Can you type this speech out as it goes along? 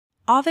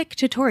Auvik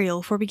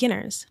tutorial for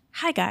beginners.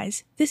 Hi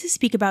guys, this is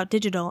Speak About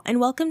Digital and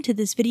welcome to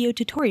this video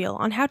tutorial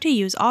on how to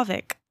use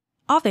Auvik.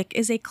 Auvik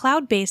is a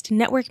cloud-based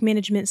network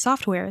management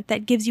software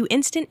that gives you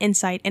instant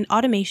insight and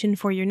automation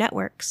for your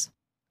networks.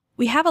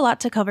 We have a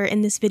lot to cover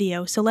in this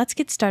video, so let's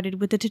get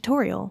started with the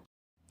tutorial.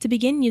 To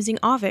begin using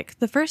Auvik,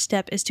 the first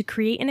step is to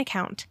create an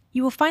account.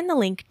 You will find the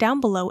link down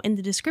below in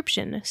the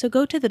description, so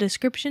go to the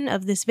description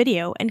of this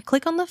video and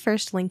click on the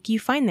first link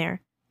you find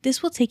there.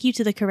 This will take you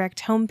to the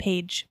correct home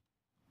page.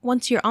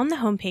 Once you're on the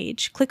home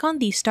page, click on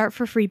the Start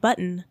for Free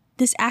button.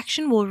 This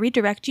action will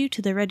redirect you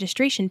to the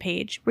registration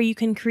page where you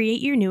can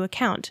create your new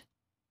account.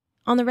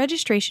 On the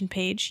registration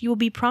page, you will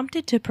be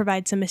prompted to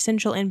provide some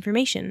essential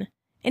information.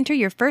 Enter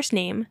your first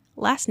name,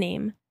 last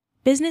name,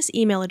 business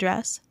email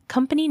address,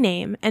 company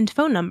name, and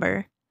phone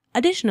number.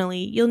 Additionally,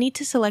 you'll need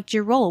to select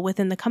your role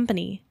within the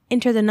company.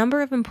 Enter the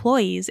number of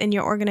employees in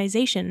your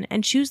organization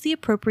and choose the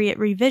appropriate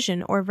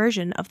revision or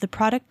version of the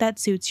product that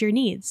suits your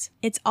needs.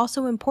 It's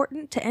also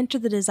important to enter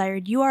the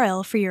desired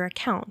URL for your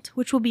account,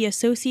 which will be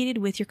associated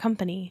with your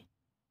company.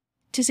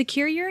 To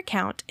secure your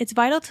account, it's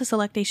vital to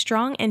select a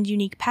strong and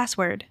unique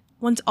password.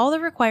 Once all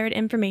the required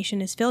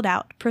information is filled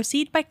out,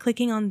 proceed by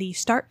clicking on the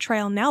Start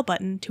Trial Now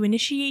button to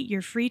initiate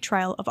your free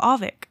trial of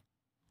Auvik.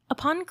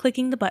 Upon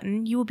clicking the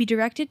button, you will be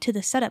directed to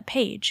the Setup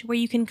page, where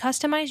you can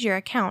customize your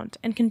account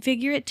and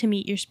configure it to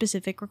meet your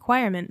specific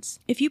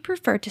requirements. If you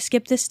prefer to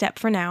skip this step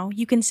for now,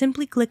 you can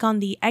simply click on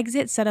the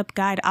Exit Setup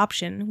Guide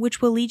option,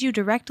 which will lead you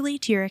directly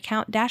to your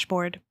account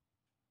dashboard.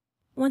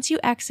 Once you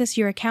access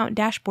your account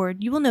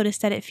dashboard, you will notice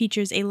that it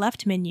features a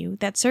left menu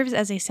that serves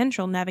as a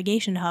central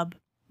navigation hub.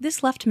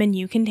 This left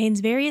menu contains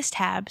various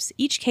tabs,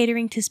 each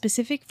catering to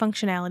specific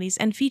functionalities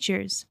and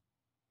features.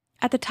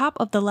 At the top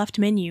of the left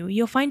menu,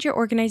 you'll find your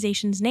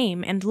organization's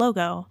name and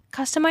logo.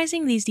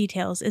 Customizing these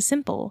details is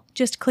simple.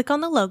 Just click on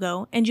the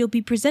logo and you'll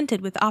be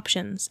presented with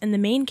options in the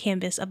main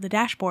canvas of the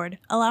dashboard,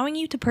 allowing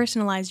you to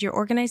personalize your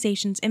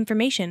organization's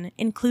information,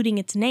 including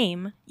its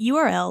name,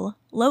 URL,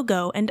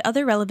 logo, and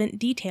other relevant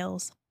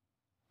details.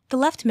 The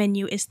left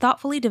menu is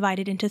thoughtfully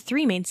divided into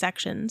three main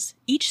sections,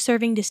 each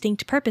serving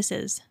distinct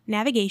purposes: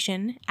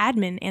 navigation,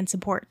 admin, and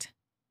support.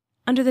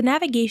 Under the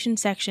Navigation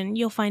section,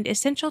 you'll find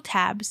essential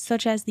tabs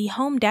such as the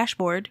Home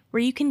Dashboard,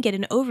 where you can get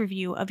an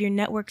overview of your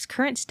network's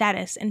current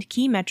status and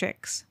key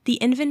metrics. The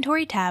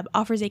Inventory tab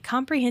offers a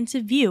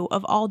comprehensive view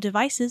of all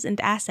devices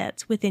and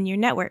assets within your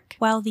network,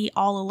 while the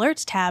All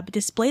Alerts tab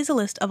displays a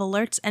list of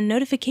alerts and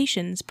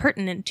notifications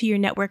pertinent to your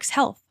network's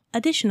health.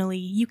 Additionally,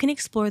 you can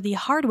explore the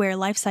Hardware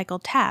Lifecycle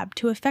tab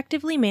to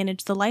effectively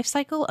manage the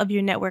lifecycle of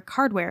your network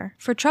hardware.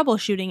 For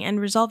troubleshooting and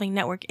resolving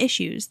network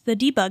issues, the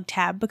Debug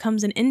tab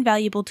becomes an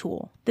invaluable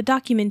tool. The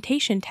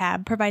Documentation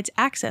tab provides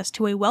access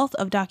to a wealth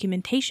of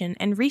documentation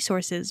and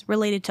resources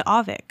related to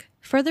Auvik,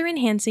 further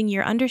enhancing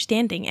your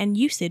understanding and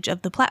usage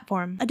of the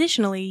platform.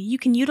 Additionally, you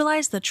can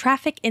utilize the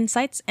Traffic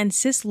Insights and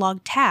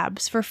Syslog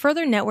tabs for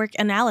further network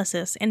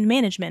analysis and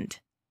management.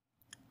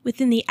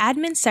 Within the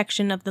Admin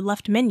section of the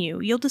left menu,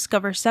 you'll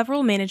discover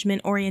several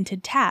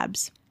management-oriented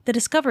tabs. The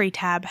Discovery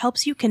tab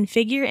helps you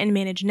configure and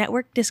manage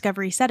network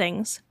discovery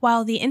settings,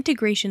 while the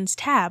Integrations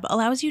tab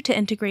allows you to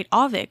integrate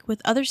Auvik with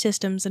other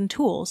systems and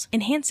tools,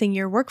 enhancing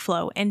your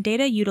workflow and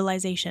data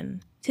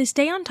utilization. To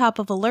stay on top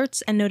of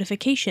alerts and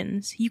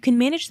notifications, you can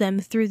manage them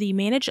through the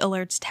Manage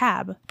Alerts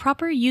tab.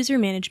 Proper user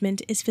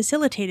management is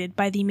facilitated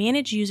by the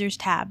Manage Users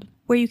tab,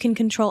 where you can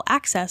control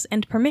access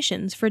and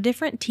permissions for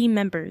different team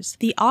members.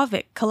 The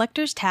Auvik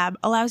Collectors tab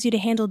allows you to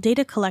handle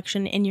data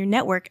collection in your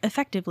network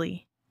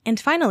effectively. And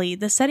finally,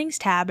 the Settings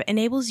tab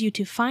enables you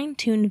to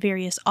fine-tune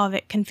various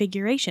Auvik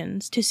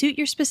configurations to suit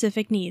your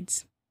specific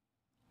needs.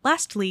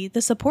 Lastly,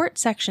 the Support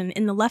section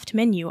in the left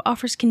menu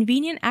offers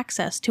convenient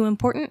access to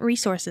important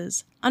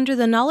resources. Under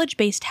the Knowledge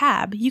Base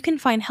tab, you can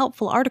find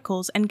helpful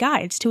articles and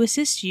guides to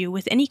assist you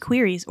with any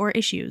queries or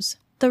issues.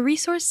 The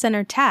Resource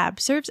Center tab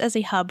serves as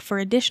a hub for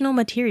additional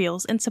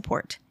materials and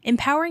support,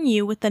 empowering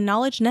you with the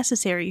knowledge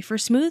necessary for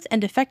smooth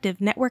and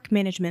effective network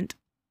management.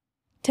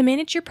 To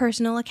manage your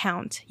personal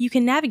account, you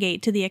can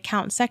navigate to the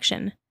Account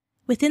section.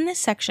 Within this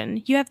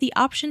section, you have the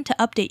option to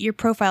update your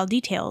profile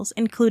details,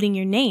 including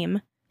your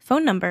name,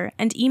 phone number,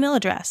 and email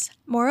address.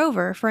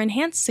 Moreover, for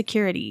enhanced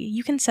security,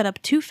 you can set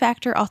up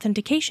two-factor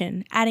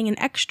authentication, adding an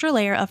extra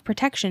layer of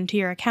protection to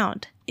your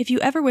account. If you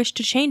ever wish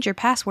to change your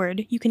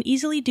password, you can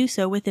easily do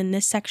so within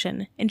this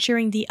section,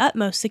 ensuring the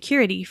utmost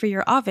security for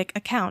your Auvik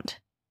account.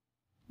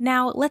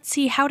 Now, let's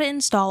see how to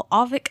install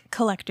Auvik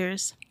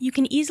Collectors. You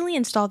can easily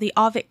install the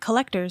Auvik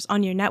Collectors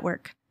on your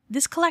network.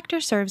 This collector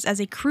serves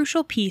as a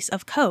crucial piece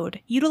of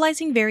code,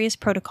 utilizing various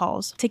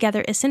protocols to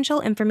gather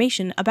essential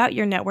information about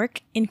your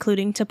network,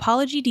 including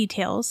topology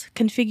details,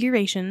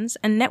 configurations,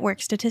 and network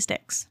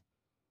statistics.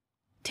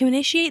 To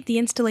initiate the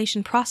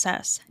installation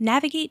process,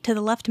 navigate to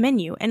the left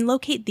menu and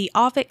locate the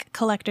Auvik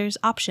Collectors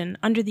option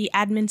under the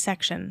Admin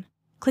section.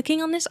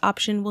 Clicking on this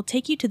option will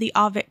take you to the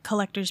Auvik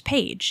Collectors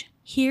page.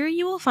 Here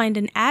you will find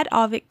an Add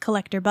Auvik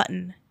Collector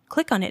button.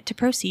 Click on it to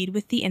proceed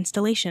with the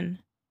installation.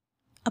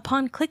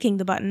 Upon clicking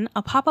the button,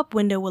 a pop-up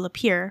window will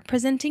appear,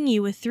 presenting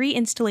you with three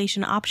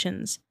installation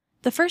options.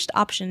 The first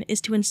option is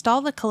to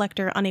install the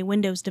collector on a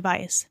Windows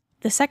device.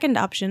 The second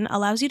option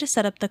allows you to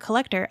set up the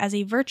collector as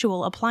a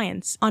virtual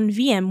appliance on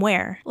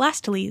VMware.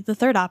 Lastly, the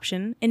third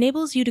option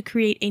enables you to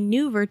create a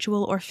new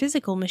virtual or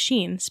physical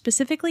machine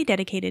specifically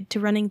dedicated to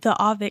running the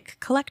Auvik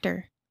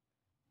collector.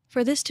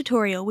 For this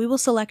tutorial, we will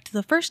select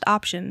the first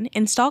option,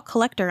 Install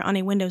Collector on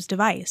a Windows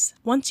device.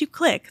 Once you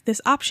click,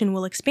 this option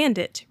will expand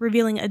it,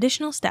 revealing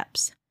additional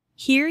steps.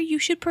 Here, you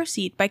should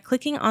proceed by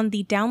clicking on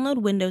the Download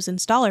Windows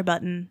Installer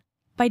button.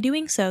 By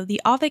doing so,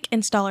 the Auvik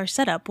installer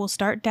setup will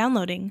start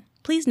downloading.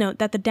 Please note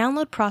that the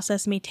download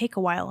process may take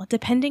a while,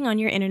 depending on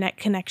your internet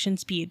connection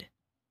speed.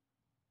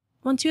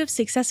 Once you have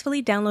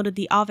successfully downloaded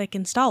the Auvik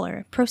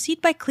installer,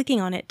 proceed by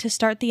clicking on it to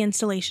start the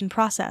installation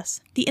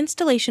process. The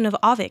installation of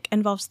Auvik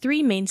involves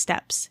 3 main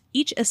steps,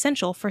 each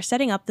essential for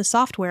setting up the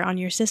software on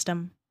your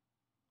system.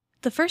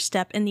 The first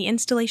step in the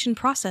installation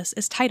process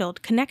is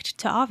titled Connect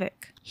to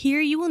Auvik.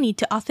 Here you will need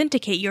to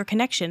authenticate your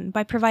connection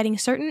by providing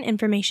certain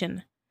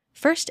information.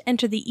 First,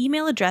 enter the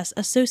email address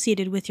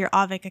associated with your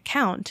Auvik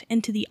account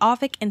into the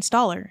Auvik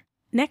installer.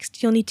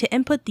 Next, you'll need to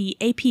input the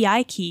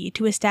API key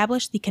to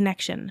establish the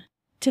connection.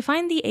 To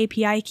find the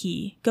API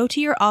key, go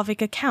to your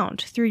Auvik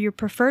account through your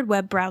preferred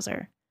web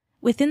browser.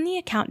 Within the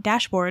account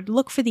dashboard,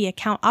 look for the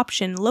account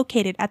option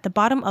located at the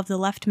bottom of the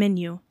left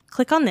menu.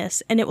 Click on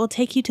this and it will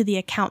take you to the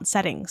account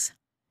settings.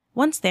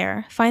 Once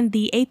there, find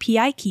the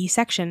API key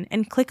section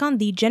and click on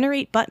the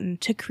Generate button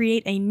to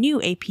create a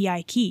new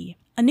API key.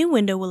 A new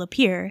window will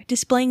appear,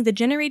 displaying the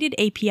generated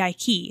API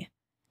key.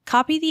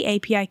 Copy the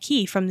API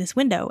key from this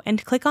window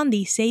and click on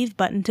the Save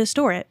button to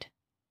store it.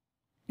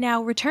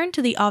 Now return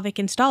to the Auvik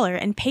installer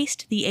and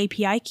paste the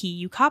API key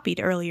you copied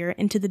earlier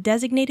into the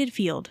designated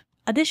field.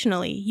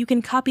 Additionally, you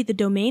can copy the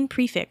domain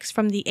prefix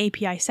from the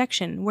API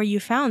section where you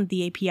found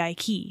the API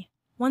key.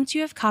 Once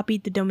you have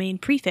copied the domain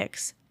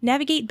prefix,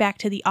 navigate back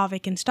to the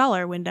Auvik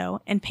installer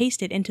window and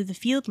paste it into the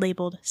field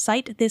labeled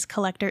Site this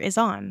collector is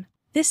on.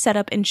 This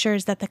setup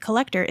ensures that the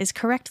collector is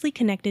correctly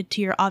connected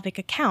to your Auvik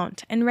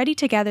account and ready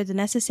to gather the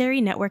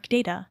necessary network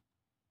data.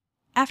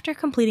 After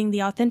completing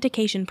the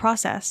authentication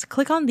process,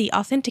 click on the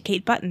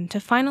Authenticate button to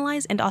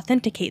finalize and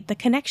authenticate the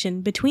connection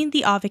between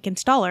the Auvik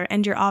installer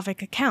and your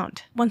Auvik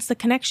account. Once the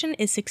connection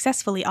is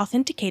successfully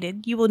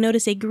authenticated, you will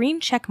notice a green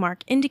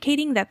checkmark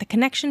indicating that the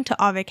connection to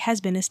Auvik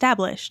has been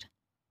established.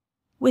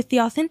 With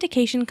the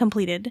authentication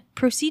completed,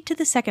 proceed to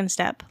the second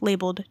step,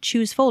 labeled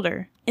Choose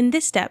Folder. In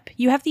this step,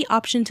 you have the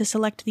option to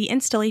select the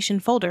installation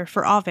folder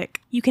for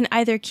Auvik. You can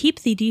either keep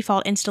the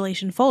default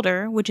installation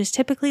folder, which is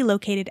typically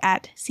located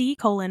at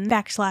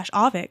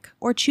c:\/Auvik,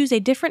 or choose a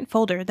different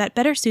folder that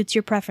better suits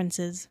your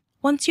preferences.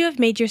 Once you have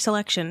made your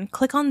selection,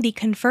 click on the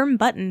Confirm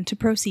button to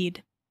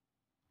proceed.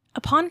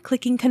 Upon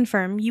clicking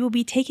Confirm, you will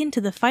be taken to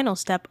the final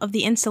step of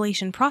the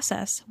installation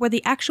process, where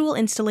the actual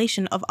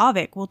installation of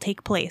Auvik will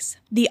take place.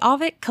 The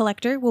Auvik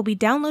collector will be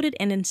downloaded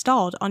and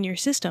installed on your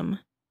system.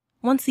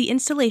 Once the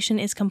installation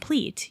is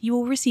complete, you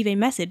will receive a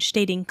message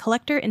stating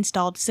Collector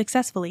installed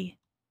successfully.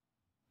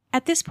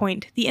 At this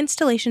point, the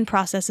installation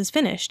process is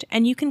finished,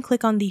 and you can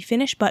click on the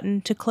Finish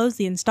button to close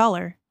the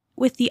installer.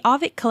 With the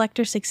Auvik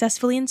collector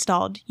successfully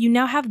installed, you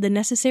now have the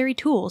necessary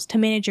tools to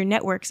manage your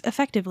networks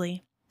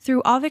effectively.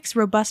 Through Auvik's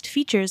robust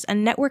features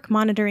and network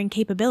monitoring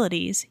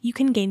capabilities, you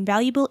can gain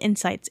valuable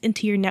insights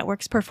into your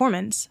network's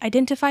performance,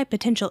 identify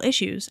potential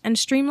issues, and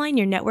streamline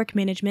your network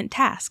management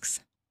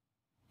tasks.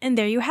 And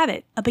there you have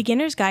it, a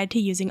beginner's guide to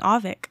using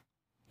Auvik.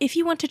 If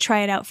you want to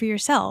try it out for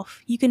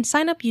yourself, you can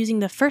sign up using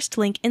the first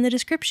link in the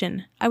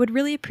description. I would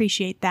really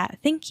appreciate that,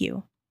 thank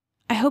you.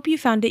 I hope you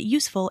found it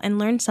useful and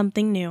learned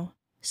something new.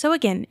 So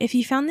again, if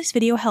you found this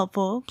video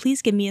helpful,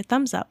 please give me a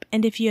thumbs up,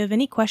 and if you have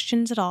any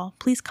questions at all,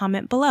 please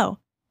comment below.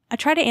 I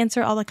try to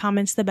answer all the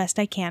comments the best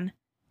I can.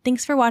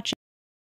 Thanks for watching.